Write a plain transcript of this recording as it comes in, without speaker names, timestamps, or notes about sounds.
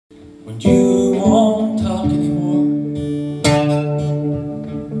when you won't talk anymore.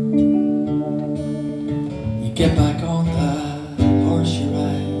 You get back on that horse you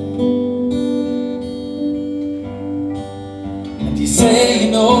ride, and you say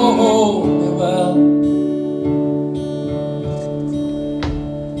you know me well,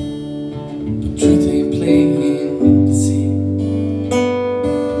 but truth ain't plain to see.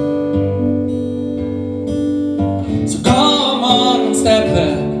 So come on and step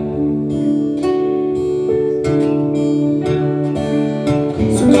back.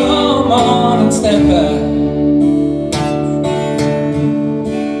 So come on and step back.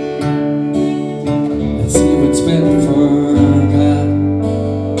 Let's see what's been forgot.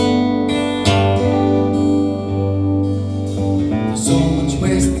 There's so much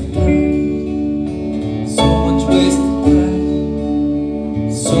wasted time, so much wasted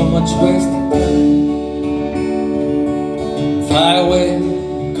time, so much wasted time. Fly away,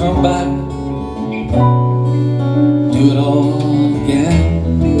 come back, do it all again.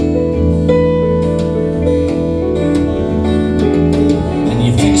 And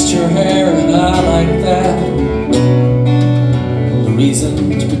you fixed your hair and I like that, the reason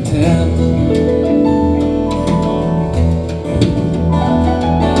to pretend.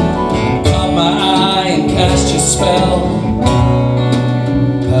 Caught my eye and cast your spell,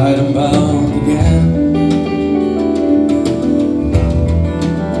 tied and bound again.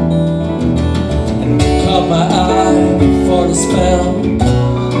 Caught my eye for the spell,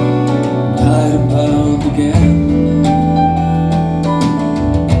 tied and bound again.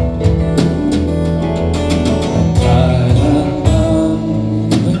 Tied and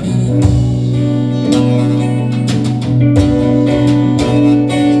bound again.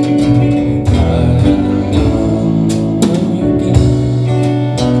 Tied and bound again.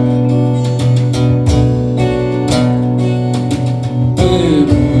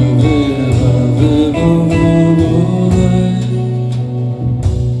 Baby,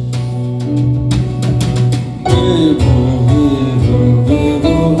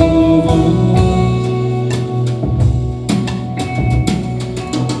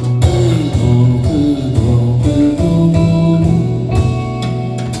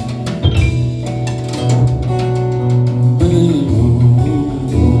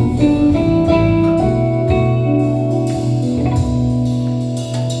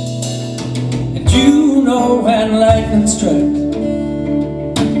 you know when lightning strikes,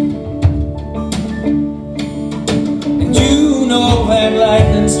 and you know when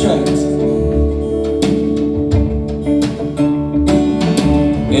lightning strikes,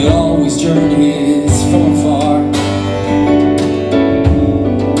 it always journeys from afar.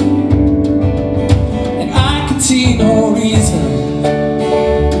 And I can see no reason,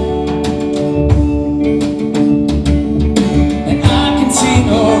 and I can see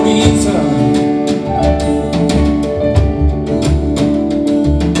no reason.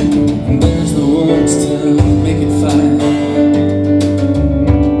 To make it fine.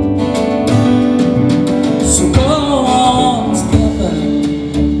 So go on, step back.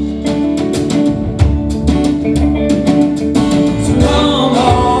 So come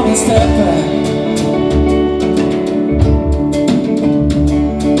on and step back.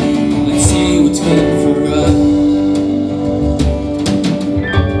 Let's see what's been forgotten.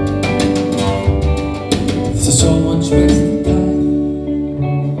 There's so much wasted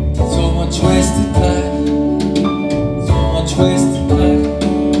time, so much wasted time, so much wasted time.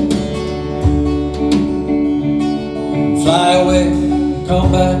 Fly away, come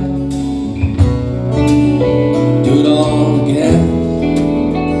back, do it all again.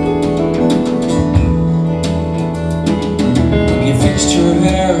 You fixed your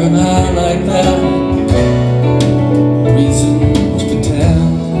hair and I like that, reason to pretend.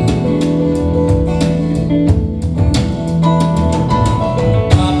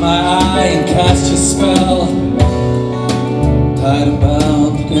 And cast your spell, tied and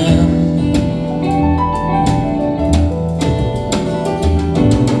bound again.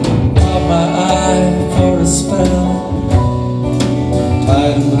 Caught my eye for a spell,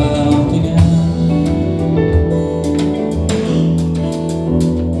 tied and bound again.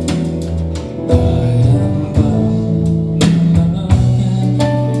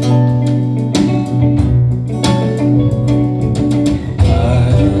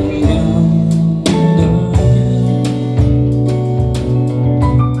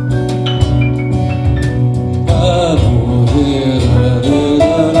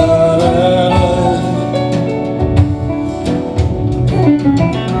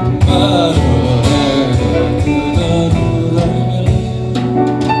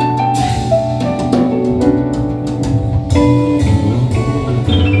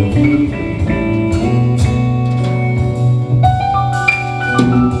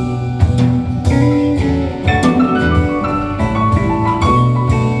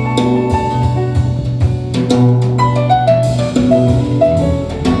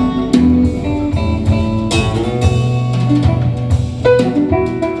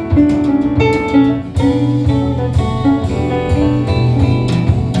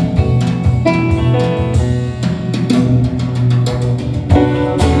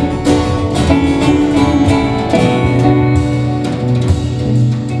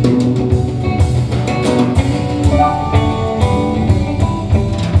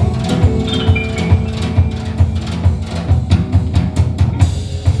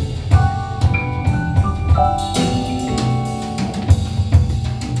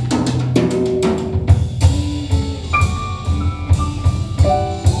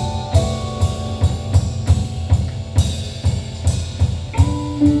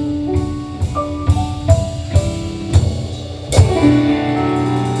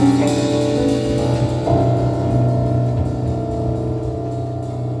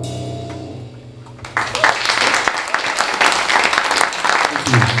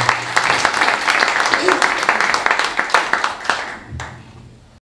 you.